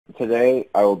today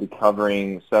I will be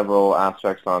covering several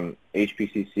aspects on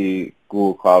HPCC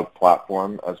Google Cloud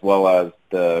Platform as well as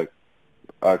the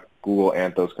Google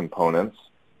Anthos components.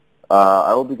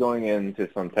 I will be going into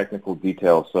some technical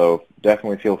details, so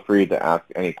definitely feel free to ask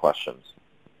any questions.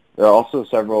 There are also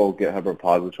several GitHub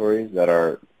repositories that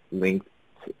are linked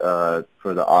for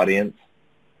the audience,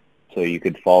 so you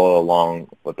could follow along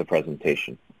with the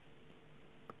presentation.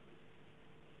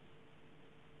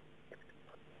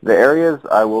 The areas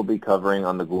I will be covering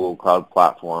on the Google Cloud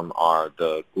Platform are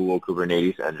the Google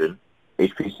Kubernetes Engine,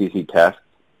 HPCC tests,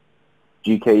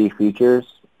 GKE features,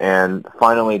 and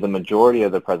finally the majority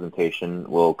of the presentation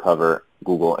will cover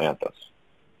Google Anthos.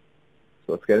 So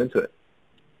let's get into it.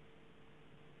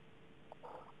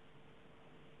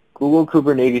 Google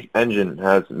Kubernetes Engine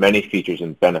has many features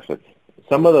and benefits.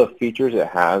 Some of the features it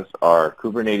has are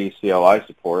Kubernetes CLI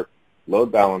support,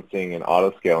 load balancing and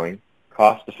auto-scaling,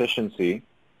 cost efficiency,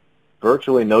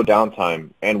 virtually no downtime,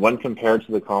 and when compared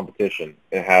to the competition,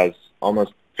 it has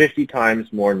almost 50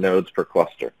 times more nodes per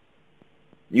cluster.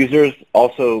 Users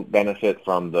also benefit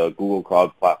from the Google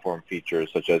Cloud Platform features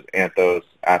such as Anthos,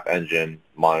 App Engine,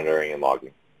 monitoring, and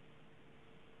logging.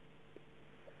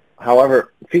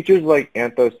 However, features like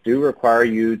Anthos do require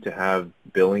you to have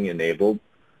billing enabled,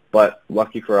 but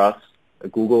lucky for us,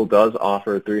 Google does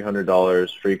offer $300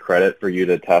 free credit for you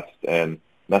to test and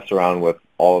mess around with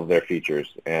all of their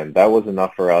features, and that was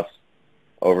enough for us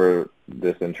over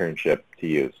this internship to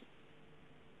use.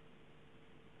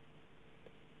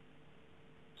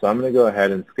 So I'm going to go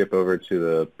ahead and skip over to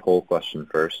the poll question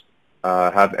first.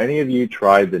 Have any of you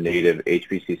tried the native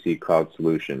HPCC Cloud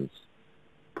solutions?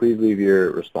 Please leave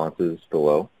your responses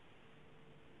below.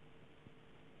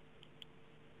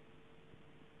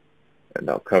 And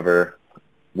I'll cover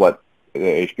what the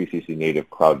HPCC native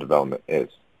cloud development is.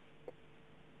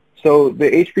 So the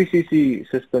HPCC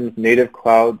Systems native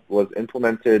cloud was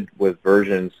implemented with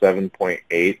version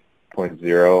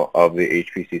 7.8.0 of the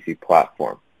HPCC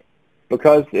platform.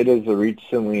 Because it is a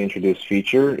recently introduced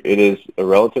feature, it is a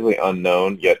relatively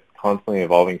unknown yet constantly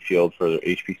evolving field for the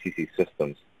HPCC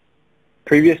systems.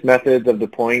 Previous methods of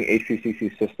deploying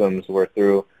HPCC systems were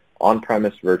through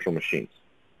on-premise virtual machines.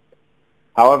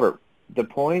 However,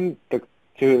 deploying to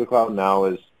the cloud now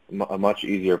is a much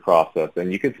easier process,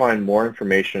 and you can find more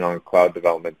information on cloud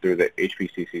development through the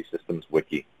HPCC Systems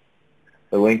wiki.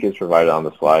 The link is provided on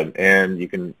the slide, and you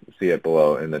can see it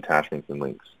below in the attachments and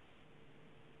links.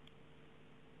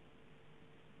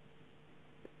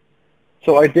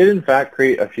 So I did in fact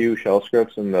create a few shell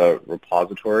scripts in the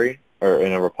repository,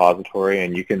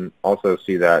 and you can also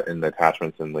see that in the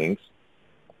attachments and links.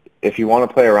 If you want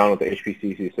to play around with the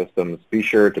HPCC systems, be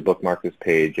sure to bookmark this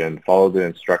page and follow the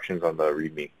instructions on the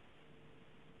README.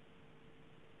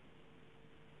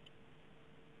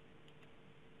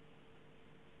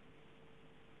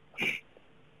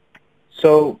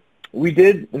 So we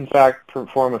did, in fact,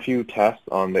 perform a few tests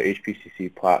on the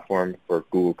HPCC platform for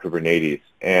Google Kubernetes,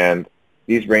 and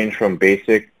these range from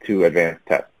basic to advanced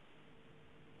tests.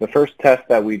 The first test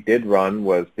that we did run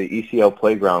was the ECL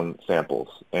playground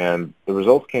samples, and the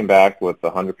results came back with a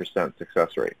 100%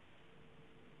 success rate.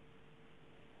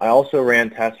 I also ran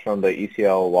tests from the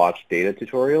ECL Watch data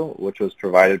tutorial, which was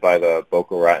provided by the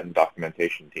Boca Raton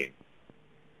documentation team.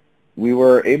 We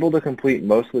were able to complete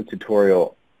most of the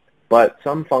tutorial, but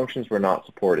some functions were not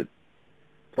supported.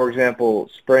 For example,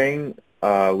 spraying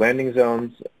landing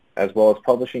zones as well as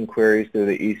publishing queries through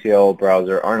the ECL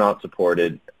browser are not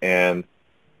supported, and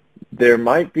there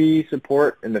might be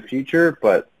support in the future,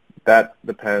 but that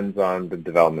depends on the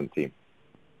development team.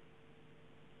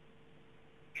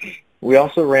 We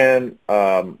also ran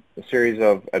a series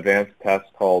of advanced tests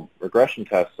called regression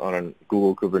tests on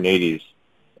Google Kubernetes,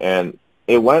 and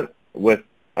it went with,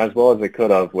 as well as it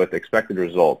could have, with expected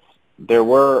results. There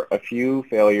were a few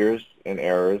failures and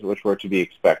errors which were to be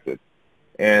expected,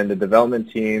 and the development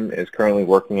team is currently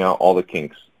working out all the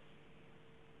kinks.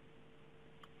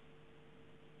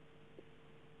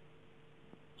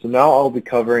 So now I'll be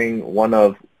covering one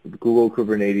of Google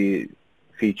Kubernetes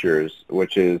features,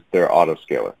 which is their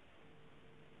autoscaler.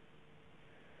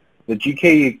 The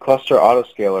GKE cluster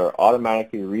autoscaler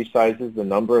automatically resizes the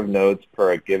number of nodes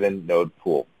per a given node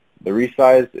pool. The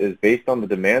resize is based on the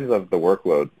demands of the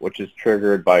workload, which is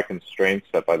triggered by constraints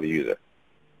set by the user.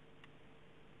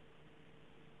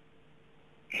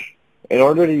 In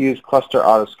order to use cluster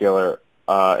autoscaler,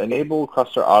 enable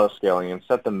cluster autoscaling and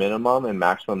set the minimum and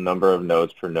maximum number of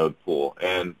nodes per node pool,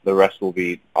 and the rest will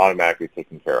be automatically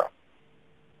taken care of.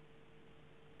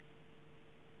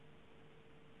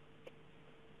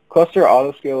 Cluster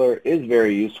autoscaler is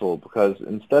very useful because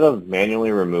instead of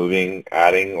manually removing,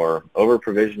 adding, or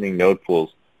over-provisioning node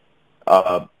pools,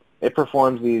 It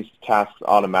performs these tasks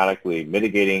automatically,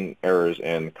 mitigating errors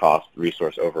and cost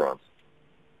resource overruns.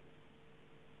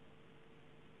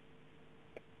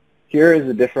 Here is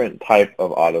a different type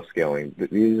of auto-scaling.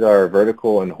 These are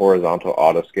vertical and horizontal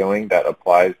auto-scaling that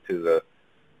applies to the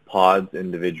pods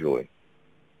individually.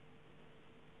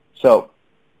 So,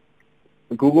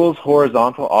 Google's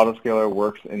horizontal autoscaler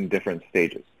works in different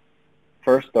stages.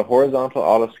 First, the horizontal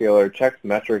autoscaler checks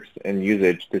metrics and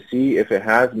usage to see if it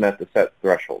has met the set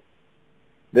threshold.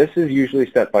 This is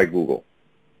usually set by Google.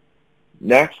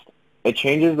 Next, it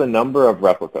changes the number of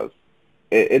replicas.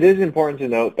 It is important to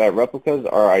note that replicas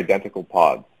are identical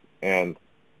pods. And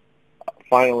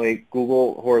finally,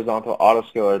 Google Horizontal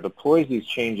Autoscaler deploys these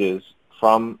changes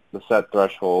from the set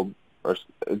threshold, or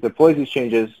deploys these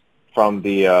changes from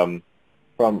the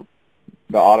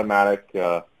automatic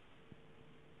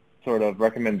sort of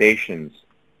recommendations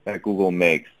that Google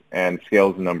makes and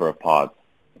scales the number of pods.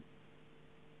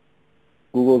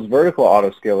 Google's vertical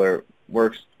autoscaler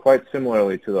works quite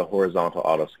similarly to the horizontal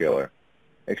autoscaler,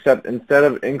 except instead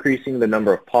of increasing the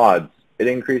number of pods, it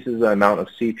increases the amount of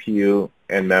CPU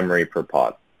and memory per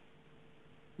pod.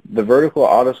 The vertical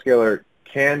autoscaler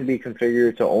can be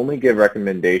configured to only give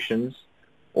recommendations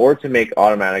or to make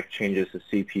automatic changes to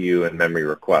CPU and memory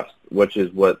requests, which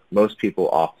is what most people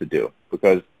opt to do,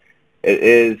 because it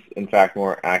is, in fact,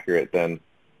 more accurate than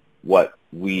what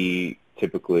we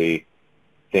typically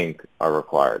think are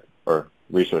required, or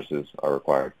resources are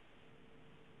required.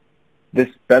 This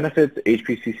benefits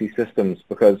HPCC Systems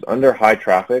because under high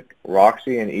traffic,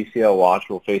 Roxy and ECL Watch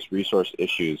will face resource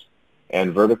issues,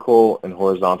 and vertical and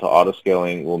horizontal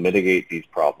autoscaling will mitigate these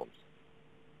problems.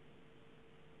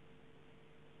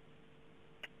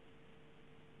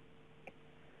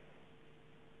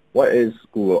 What is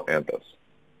Google Anthos?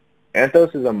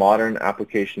 Anthos is a modern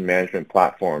application management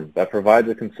platform that provides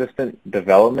a consistent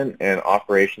development and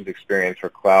operations experience for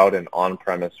cloud and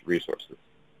on-premise resources.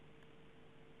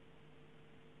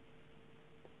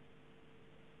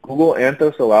 Google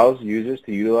Anthos allows users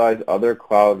to utilize other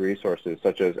cloud resources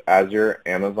such as Azure,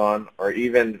 Amazon, or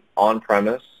even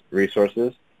on-premise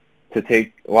resources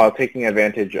while taking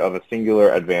advantage of a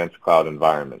singular advanced cloud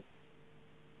environment.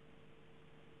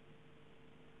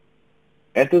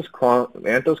 Anthos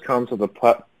comes with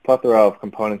a plethora of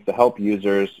components to help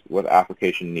users with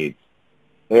application needs.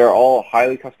 They are all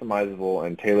highly customizable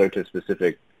and tailored to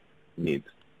specific needs.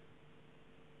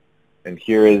 And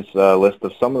here is a list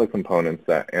of some of the components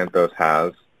that Anthos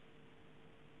has.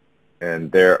 And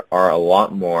there are a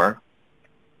lot more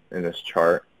in this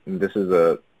chart. And this is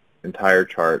an entire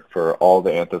chart for all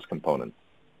the Anthos components.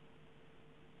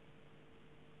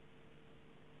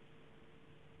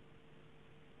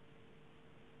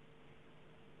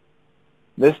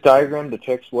 This diagram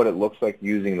depicts what it looks like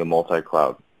using the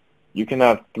multi-cloud. You can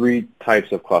have three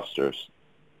types of clusters: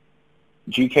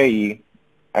 GKE,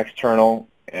 external,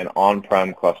 and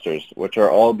on-prem clusters, which are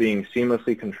all being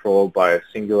seamlessly controlled by a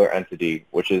singular entity,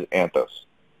 which is Anthos.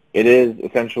 It is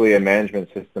essentially a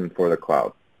management system for the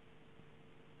cloud.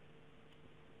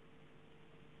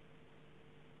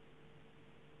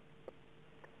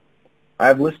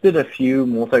 I've listed a few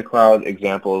multi-cloud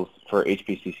examples for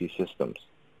HPCC Systems.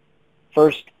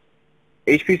 First,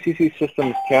 HPCC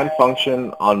Systems can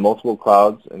function on multiple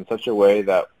clouds in such a way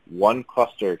that one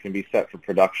cluster can be set for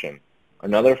production,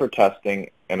 another for testing,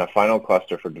 and a final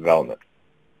cluster for development.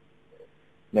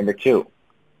 Number two,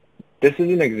 this is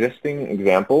an existing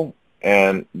example,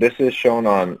 and this is shown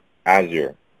on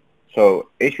Azure. So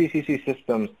HPCC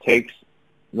Systems takes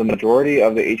the majority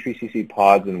of the HPCC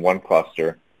pods in one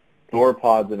cluster, store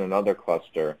pods in another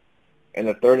cluster, and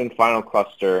the third and final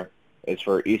cluster is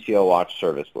for ECL Watch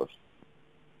service list.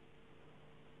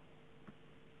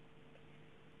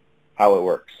 How it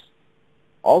works.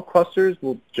 All clusters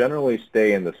will generally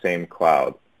stay in the same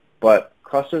cloud, but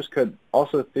clusters could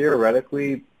also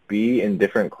theoretically be in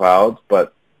different clouds,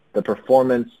 but the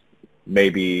performance may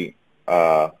be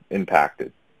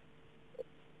impacted.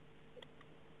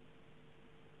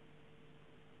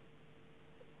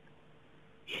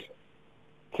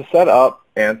 To set up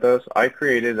Anthos, I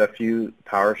created a few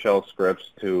PowerShell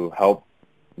scripts to help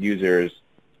users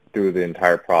through the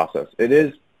entire process. It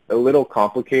is a little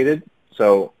complicated,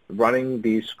 so running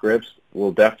these scripts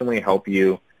will definitely help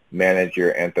you manage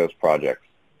your Anthos projects.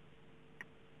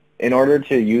 In order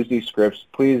to use these scripts,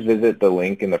 please visit the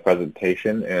link in the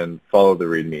presentation and follow the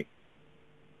README.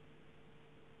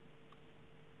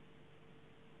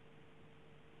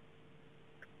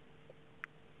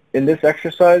 In this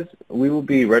exercise, we will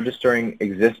be registering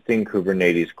existing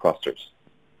Kubernetes clusters.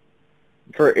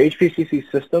 For HPCC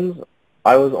Systems,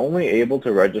 I was only able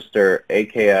to register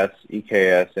AKS,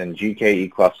 EKS, and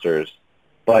GKE clusters,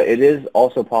 but it is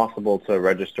also possible to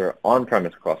register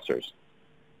on-premise clusters.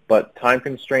 But time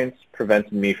constraints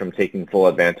prevented me from taking full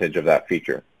advantage of that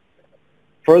feature.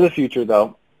 For the future,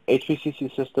 though,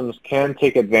 HPCC Systems can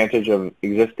take advantage of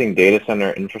existing data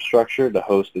center infrastructure to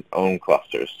host its own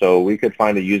clusters. So we could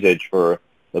find a usage for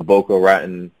the Boca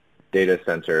Raton data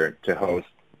center to host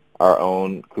our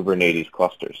own Kubernetes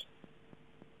clusters.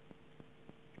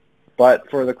 But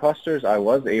for the clusters I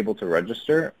was able to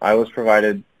register, I was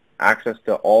provided access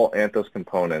to all Anthos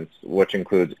components, which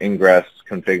includes ingress,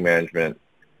 config management,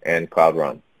 and Cloud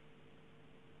Run.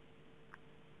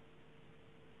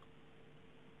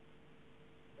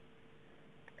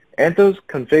 Anthos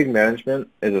Config Management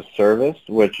is a service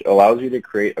which allows you to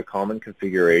create a common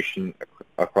configuration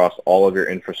across all of your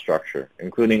infrastructure,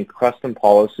 including custom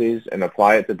policies, and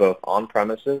apply it to both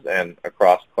on-premises and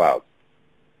across clouds.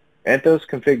 Anthos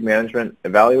Config Management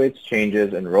evaluates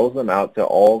changes and rolls them out to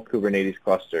all Kubernetes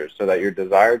clusters so that your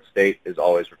desired state is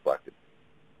always reflected.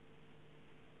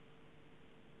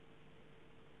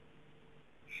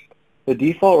 The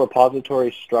default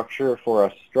repository structure for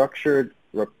a structured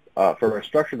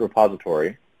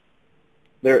repository,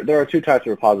 there are two types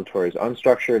of repositories,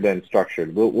 unstructured and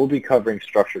structured. We'll be covering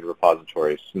structured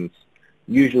repositories since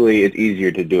usually it's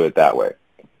easier to do it that way.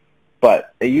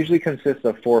 But it usually consists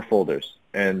of 4 folders,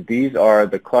 and these are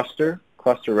the cluster,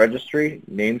 cluster registry,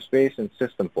 namespace, and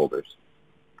system folders.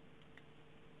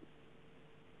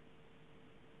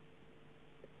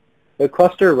 The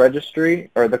cluster registry,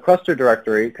 or the cluster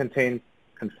directory, contains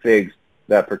configs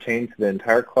that pertain to the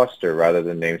entire cluster rather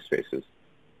than namespaces.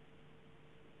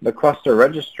 The cluster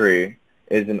registry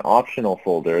is an optional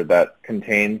folder that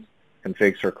contains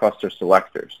configs for cluster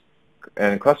selectors.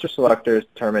 And cluster selectors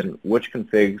determine which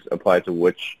configs apply to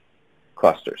which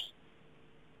clusters.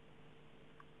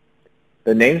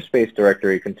 The namespace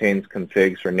directory contains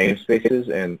configs for namespaces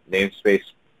and namespace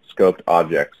scoped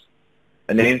objects.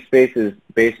 A namespace is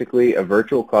basically a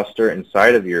virtual cluster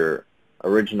inside of your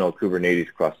original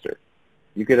Kubernetes cluster.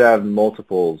 You could have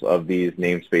multiples of these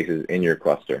namespaces in your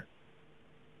cluster.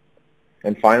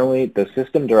 And finally, the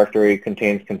system directory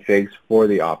contains configs for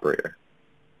the operator.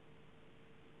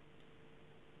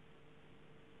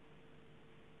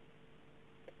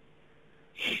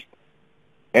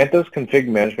 Anthos Config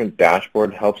Management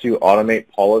Dashboard helps you automate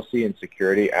policy and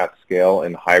security at scale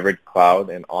in hybrid cloud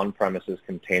and on-premises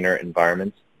container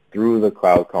environments through the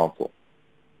Cloud Console.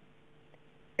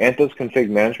 Anthos Config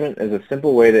Management is a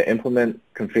simple way to implement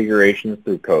configurations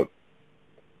through code.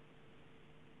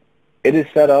 It is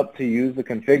set up to use the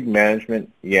config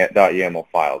management.yaml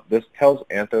file. This tells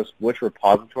Anthos which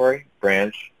repository,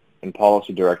 branch, and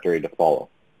policy directory to follow.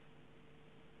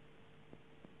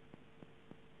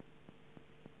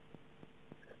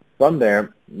 From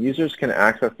there, users can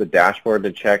access the dashboard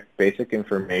to check basic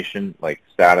information like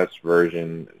status,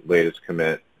 version, latest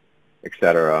commit,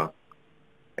 etc.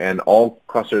 And all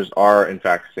clusters are in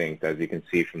fact synced, as you can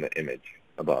see from the image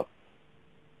above.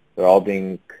 They're all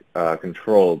being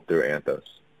controlled through Anthos.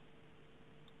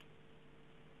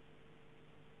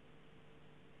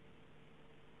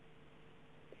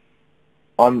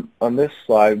 On this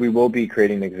slide, we will be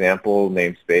creating an example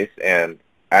namespace and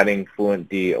adding fluentd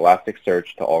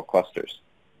Elasticsearch to all clusters.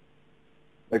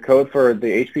 The code for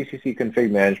the HPCC config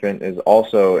management is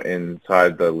also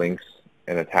inside the links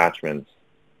and attachments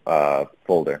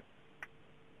folder.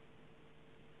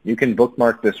 You can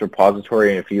bookmark this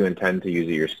repository if you intend to use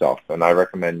it yourself, and I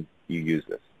recommend you use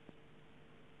this.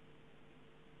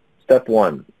 Step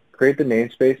 1, create the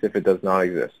namespace if it does not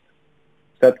exist.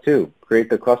 Step 2, create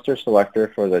the cluster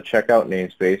selector for the checkout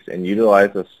namespace and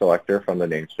utilize the selector from the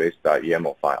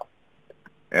namespace.yaml file.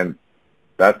 And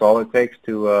that's all it takes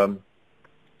to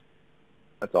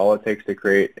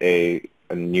create a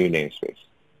new namespace.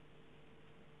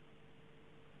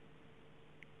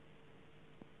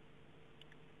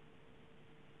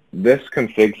 This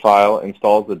config file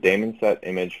installs the daemon set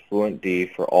image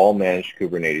fluentd for all managed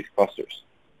Kubernetes clusters.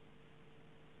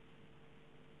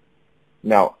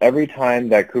 Now, every time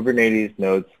that Kubernetes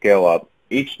nodes scale up,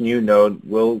 each new node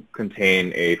will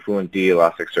contain a fluentd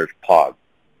Elasticsearch pod.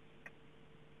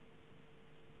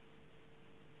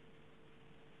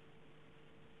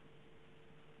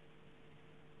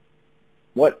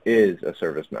 What is a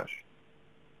service mesh?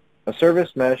 A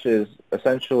service mesh is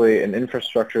essentially an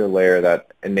infrastructure layer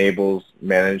that enables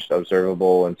managed,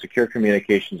 observable, and secure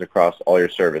communications across all your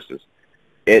services.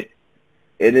 It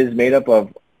is made up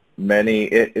of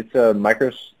it's a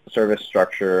microservice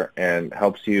structure and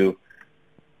helps you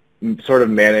sort of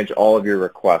manage all of your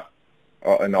requests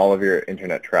and all of your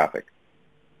internet traffic.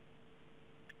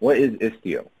 What is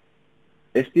Istio?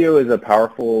 Istio is a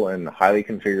powerful and highly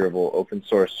configurable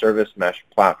open-source service mesh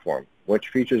platform, which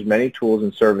features many tools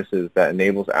and services that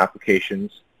enables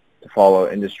applications to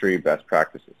follow industry best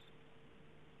practices.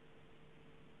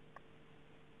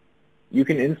 You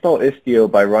can install Istio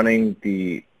by running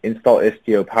the install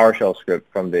Istio PowerShell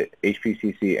script from the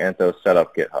HPCC Anthos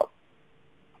setup GitHub.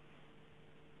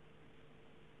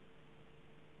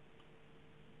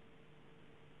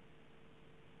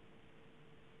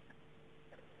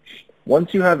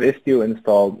 Once you have Istio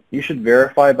installed, you should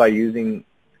verify by using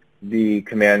the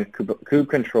command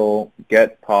kubectl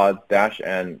get pod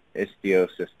 -n Istio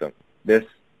system. This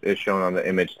is shown on the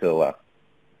image to the left.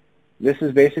 This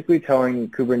is basically telling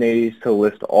Kubernetes to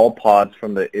list all pods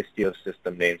from the Istio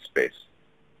system namespace.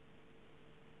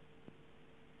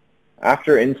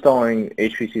 After installing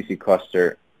HPCC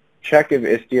cluster, check if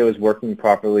Istio is working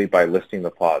properly by listing the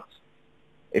pods.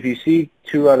 If you see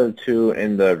 2 out of 2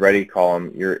 in the ready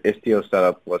column, your Istio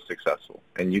setup was successful,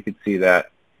 and you can see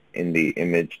that in the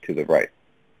image to the right.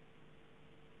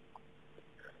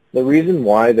 The reason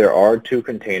why there are 2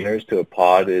 containers to a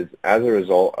pod is as a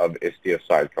result of Istio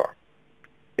Sidecar.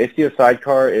 Istio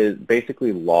Sidecar is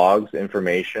basically logs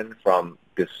information from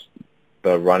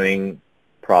the running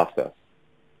process.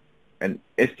 And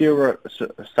Istio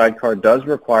Sidecar does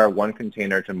require 1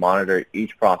 container to monitor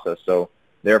each process, so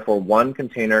therefore 1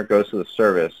 container goes to the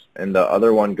service and the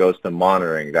other one goes to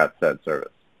monitoring that said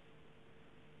service.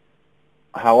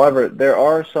 However, there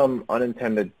are some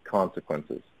unintended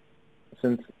consequences.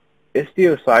 Since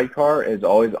Istio Sidecar is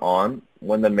always on,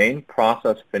 when the main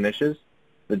process finishes,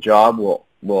 the job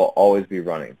will always be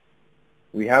running.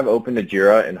 We have opened a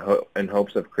Jira in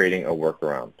hopes of creating a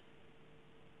workaround.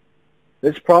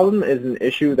 This problem is an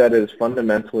issue that is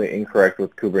fundamentally incorrect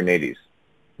with Kubernetes.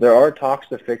 There are talks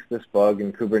to fix this bug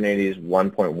in Kubernetes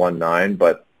 1.19,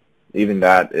 but even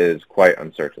that is quite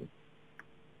uncertain.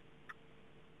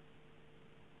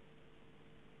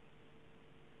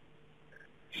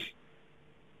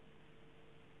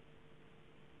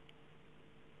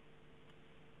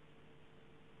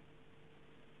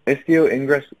 Istio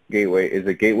Ingress Gateway is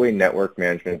a gateway network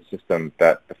management system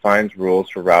that defines rules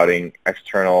for routing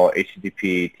external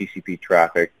HTTP, TCP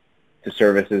traffic to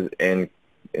services in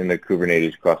the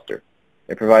Kubernetes cluster.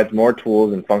 It provides more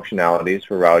tools and functionalities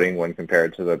for routing when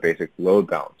compared to the basic load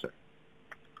balancer.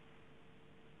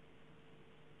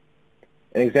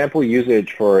 An example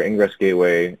usage for Ingress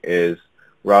Gateway is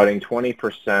routing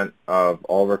 20% of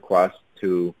all requests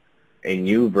to a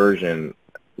new version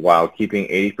while keeping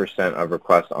 80% of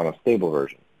requests on a stable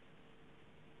version.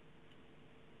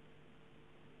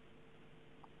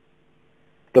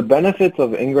 The benefits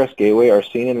of Ingress Gateway are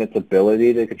seen in its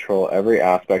ability to control every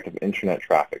aspect of internet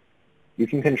traffic. You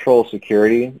can control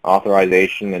security,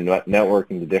 authorization, and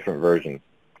networking to different versions.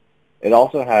 It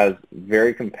also has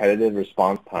very competitive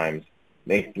response times,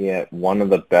 making it one of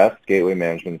the best gateway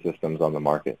management systems on the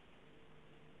market.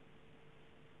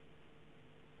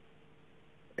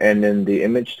 And in the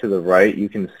image to the right, you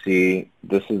can see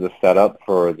this is the setup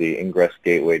for the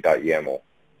ingressgateway.yaml.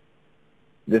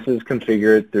 This is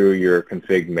configured through your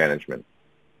config management.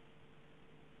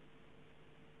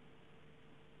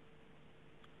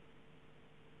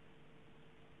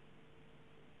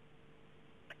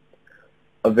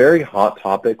 A very hot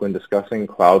topic when discussing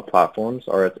cloud platforms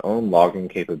are its own logging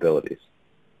capabilities.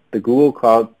 The Google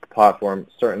Cloud Platform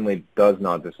certainly does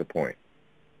not disappoint.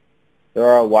 There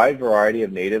are a wide variety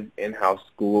of native in-house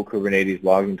Google Kubernetes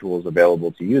logging tools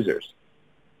available to users.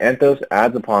 Anthos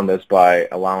adds upon this by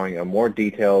allowing a more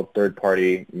detailed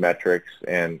third-party metrics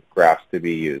and graphs to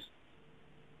be used.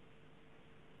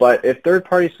 But if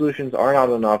third-party solutions are not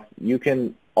enough, you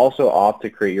can also opt to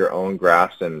create your own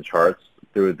graphs and charts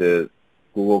through the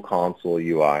Google Console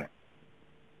UI.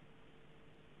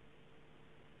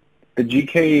 The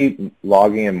GKE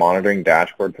logging and monitoring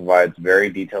dashboard provides very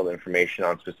detailed information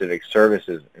on specific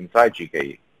services inside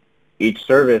GKE. Each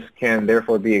service can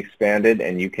therefore be expanded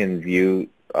and you can view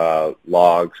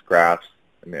logs, graphs,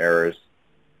 and errors,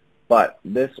 but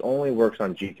this only works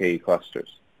on GKE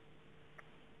clusters.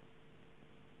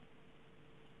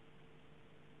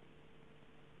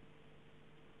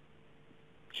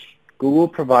 Google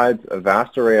provides a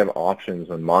vast array of options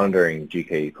when monitoring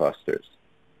GKE clusters.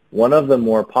 One of the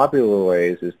more popular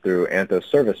ways is through Anthos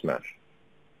Service Mesh.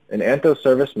 In Anthos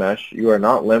Service Mesh, you are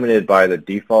not limited by the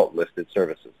default listed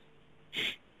services.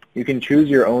 You can choose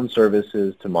your own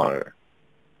services to monitor.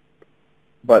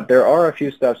 But there are a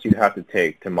few steps you have to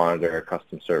take to monitor a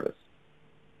custom service.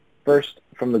 First,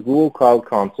 from the Google Cloud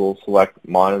Console, select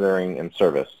Monitoring and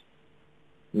Service.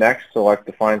 Next, select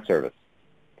Define Service.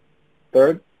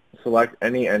 Third, select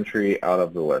any entry out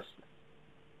of the list.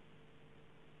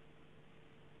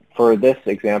 For this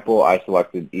example, I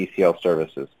selected ECL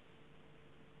services.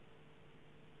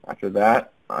 After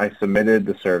that, I submitted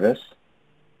the service.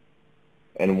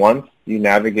 And once you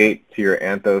navigate to your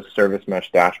Anthos Service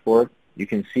Mesh dashboard, you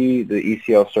can see the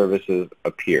ECL services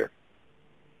appear.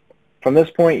 From this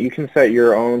point, you can set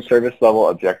your own service level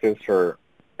objectives for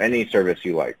any service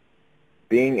you like.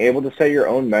 Being able to set your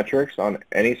own metrics on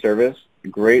any service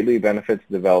greatly benefits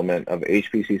the development of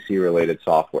HPCC-related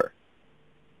software.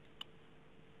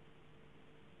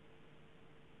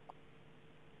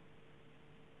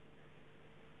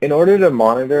 In order to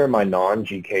monitor my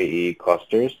non-GKE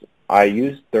clusters, I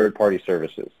use third-party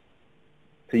services.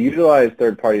 To utilize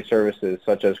third-party services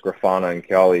such as Grafana and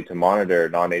Kiali to monitor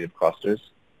non-native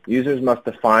clusters, users must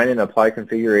define and apply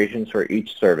configurations for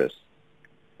each service.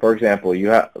 For example,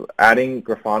 adding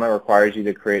Grafana requires you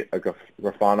to create a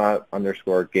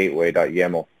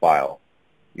grafana_gateway.yaml file.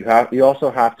 You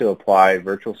also have to apply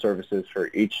virtual services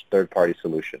for each third-party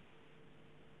solution.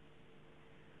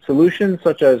 Solutions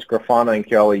such as Grafana and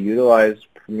Kiali utilize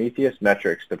Prometheus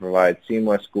metrics to provide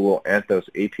seamless Google Anthos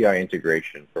API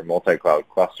integration for multi-cloud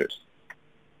clusters.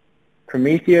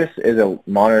 Prometheus is a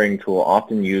monitoring tool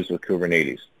often used with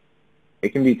Kubernetes. It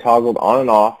can be toggled on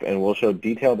and off and will show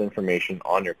detailed information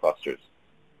on your clusters.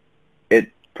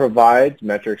 It provides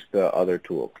metrics to other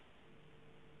tools.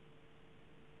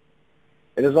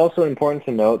 It is also important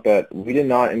to note that we did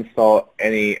not install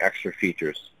any extra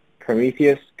features.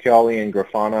 Prometheus, Kiali, and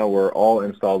Grafana were all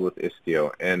installed with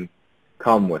Istio and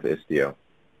come with Istio.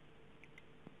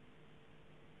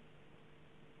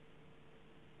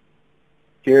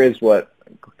 Here is what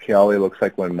Kiali looks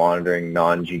like when monitoring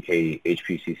non-GKE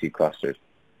HPCC clusters.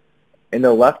 In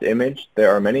the left image,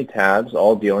 there are many tabs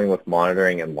all dealing with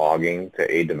monitoring and logging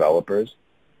to aid developers.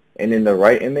 And in the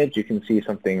right image, you can see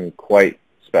something quite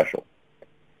special.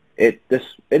 It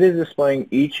is displaying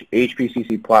each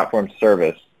HPCC platform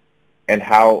service and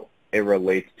how it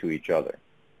relates to each other.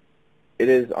 It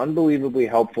is unbelievably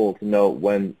helpful to know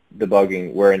when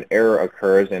debugging where an error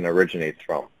occurs and originates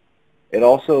from. It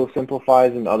also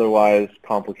simplifies an otherwise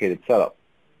complicated setup.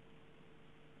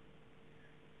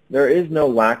 There is no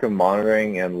lack of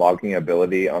monitoring and logging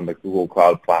ability on the Google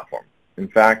Cloud Platform. In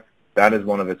fact, that is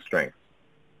one of its strengths.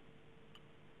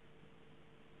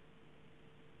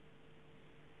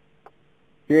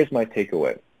 Here's my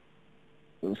takeaway.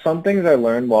 Some things I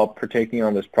learned while partaking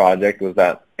on this project was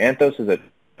that Anthos is a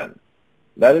 10.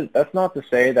 That's not to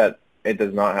say that it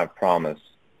does not have promise.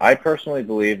 I personally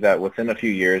believe that within a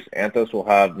few years, Anthos will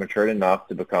have matured enough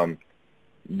to become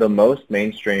the most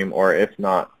mainstream, or if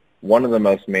not, one of the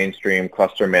most mainstream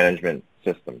cluster management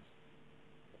systems.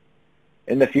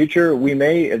 In the future, we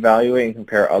may evaluate and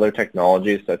compare other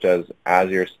technologies such as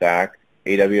Azure Stack,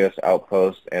 AWS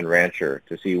Outpost, and Rancher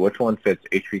to see which one fits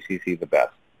HPCC the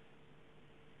best.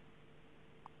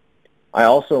 I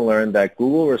also learned that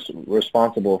Google is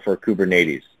responsible for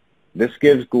Kubernetes. This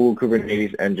gives Google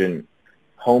Kubernetes Engine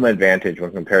home advantage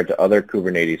when compared to other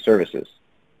Kubernetes services.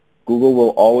 Google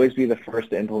will always be the first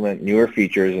to implement newer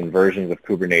features and versions of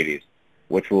Kubernetes,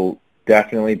 which will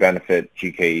definitely benefit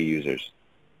GKE users.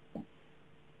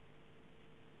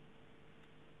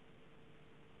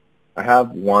 I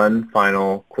have one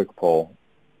final quick poll.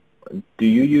 Do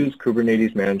you use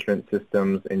Kubernetes management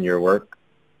systems in your work?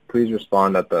 Please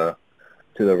respond to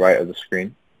the right of the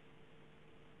screen.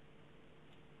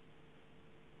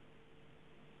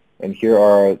 And here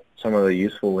are some of the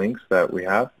useful links that we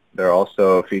have. They're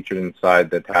also featured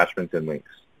inside the attachments and links.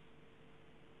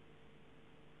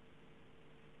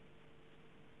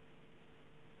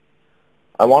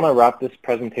 I want to wrap this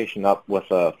presentation up with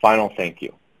a final thank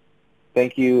you.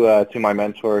 Thank you to my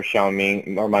mentor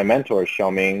Xiaoming,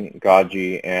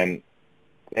 Gaji, and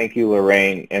thank you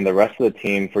Lorraine and the rest of the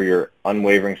team for your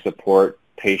unwavering support,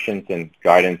 patience, and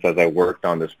guidance as I worked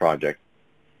on this project.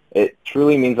 It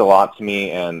truly means a lot to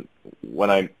me, and when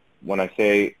I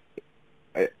say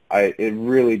it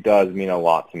really does mean a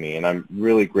lot to me, and I'm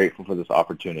really grateful for this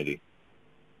opportunity.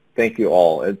 Thank you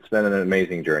all. It's been an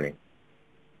amazing journey.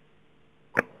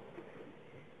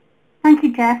 Thank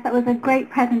you, Jeff. That was a great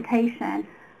presentation.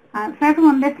 For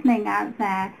everyone listening out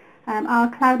there, our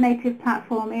cloud-native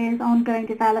platform is ongoing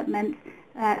development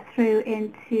through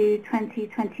into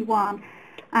 2021.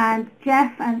 And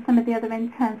Jeff and some of the other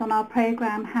interns on our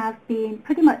program have been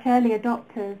pretty much early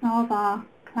adopters of our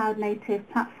cloud-native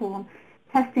platform,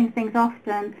 testing things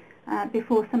often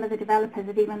before some of the developers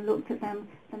have even looked at them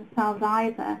themselves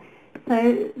either.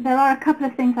 So there are a couple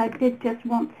of things I did just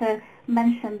want to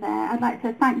mention there. I'd like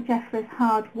to thank Jeff for his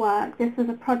hard work. This was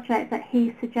a project that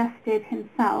he suggested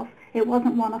himself. it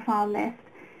wasn't one of our list.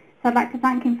 So I'd like to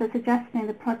thank him for suggesting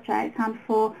the project and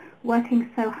for working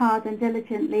so hard and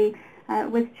diligently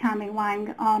with Chaoming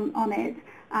Wang on it,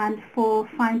 and for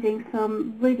finding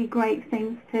some really great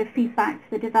things to feed back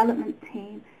to the development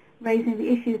team, raising the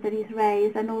issues that he's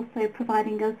raised, and also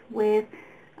providing us with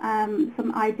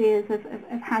some ideas of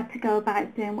how to go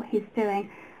about doing what he's doing.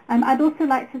 I'd also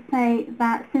like to say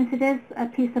that since it is a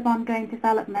piece of ongoing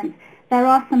development, there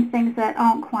are some things that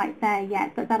aren't quite there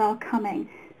yet, but that are coming.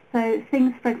 So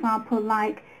things, for example,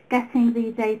 like getting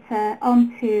the data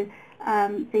onto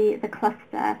the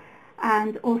cluster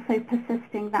and also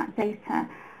persisting that data.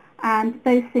 And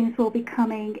those things will be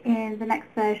coming in the next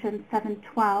version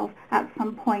 7.12 at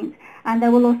some point. And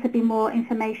there will also be more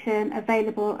information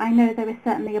available. I know there is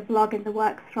certainly a blog in the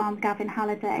works from Gavin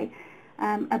Halliday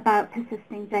about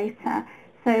persisting data.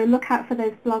 So look out for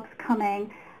those blogs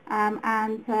coming,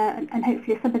 and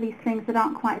hopefully some of these things that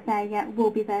aren't quite there yet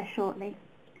will be there shortly.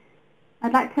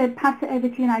 I'd like to pass it over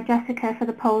to you now, Jessica, for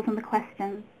the polls and the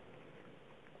questions.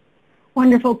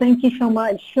 Wonderful. Thank you so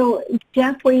much. So,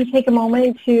 Jeff, will you take a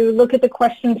moment to look at the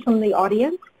questions from the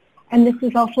audience? And this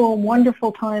is also a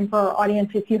wonderful time for our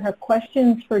audience, if you have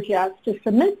questions for Jeff, to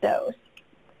submit those.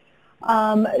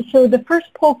 So the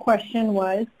first poll question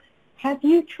was, have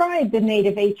you tried the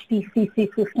native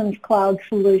HPCC Systems cloud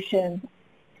solution?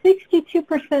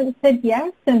 62% said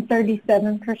yes and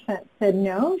 37% said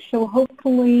no. So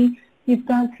hopefully you've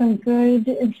got some good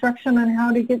instruction on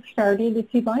how to get started if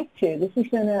you'd like to. This has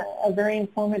been a very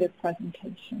informative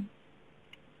presentation.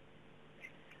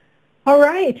 All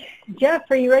right, Jeff,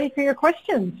 are you ready for your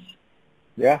questions?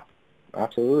 Yeah,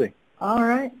 absolutely. All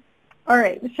right. All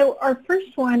right, so our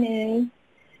first one is,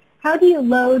 how do you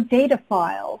load data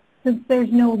files since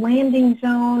there's no landing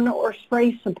zone or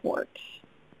spray support?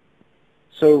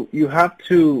 So you have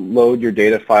to load your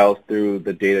data files through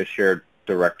the data shared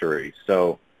directory.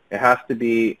 So it has to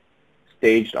be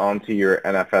staged onto your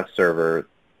NFS server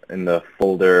in the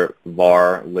folder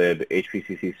var lib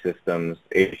HPCC Systems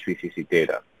HPCC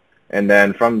data. And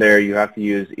then from there, you have to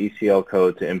use ECL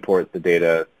code to import the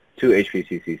data to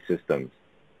HPCC Systems.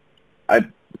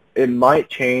 It might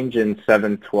change in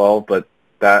 7.12, but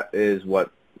that is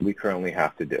what we currently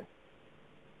have to do.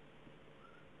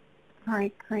 All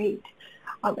right, great.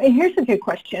 And here's a good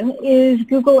question. Is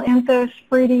Google Anthos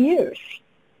free to use?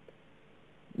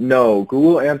 No,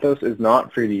 Google Anthos is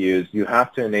not free to use. You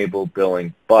have to enable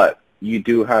billing, but you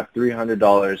do have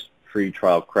 $300 free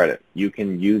trial credit. You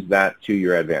can use that to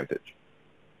your advantage.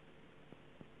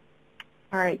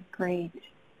 All right, great.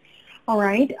 All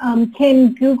right,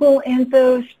 can Google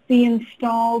Anthos be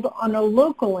installed on a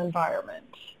local environment?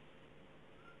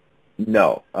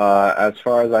 No, as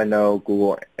far as I know,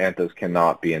 Google Anthos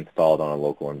cannot be installed on a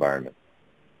local environment.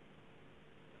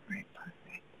 Right,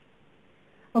 perfect.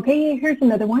 Okay, here's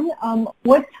another one.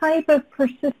 What type of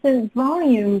persistent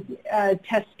volume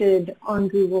tested on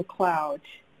Google Cloud?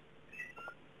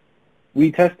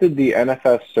 We tested the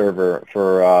NFS server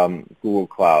for Google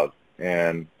Cloud,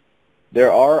 and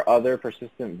there are other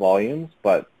persistent volumes,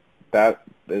 but those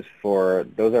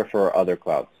are for other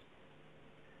clouds.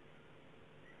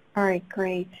 All right,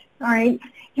 great. All right,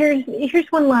 here's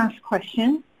one last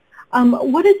question.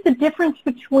 What is the difference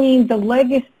between the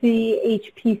legacy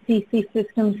HPCC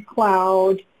Systems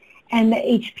cloud and the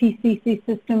HPCC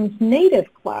Systems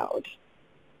native cloud?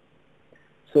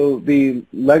 So the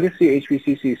legacy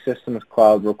HPCC Systems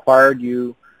cloud required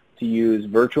you to use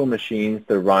virtual machines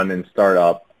to run and start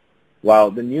up,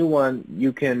 while the new one,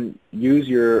 you can use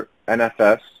your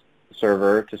NFS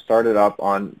server to start it up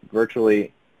on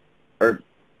virtually, or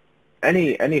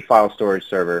any file storage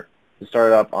server to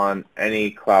start it up on any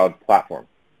cloud platform.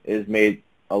 It is made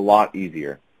a lot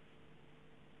easier.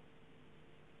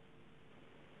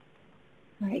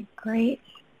 All right, great.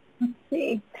 Let's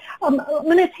see. I'm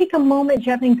going to take a moment,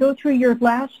 Jeff, and go through your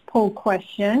last poll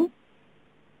question.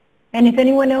 And if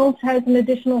anyone else has an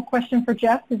additional question for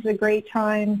Jeff, this is a great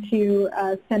time to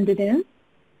send it in.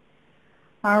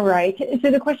 All right. So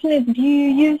the question is, do you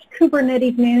use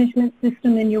Kubernetes management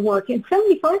system in your work? And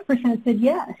 75% said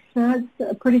yes. So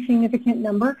that's a pretty significant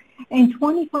number. And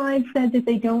 25 said that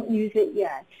they don't use it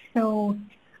yet. So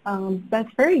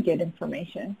that's very good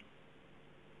information.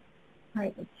 All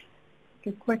right, let's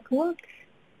take a quick look.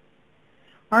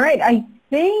 All right, I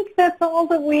think that's all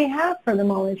that we have for the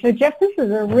moment. So Jeff, this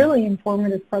is a really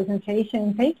informative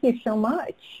presentation. Thank you so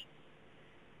much.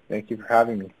 Thank you for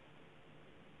having me.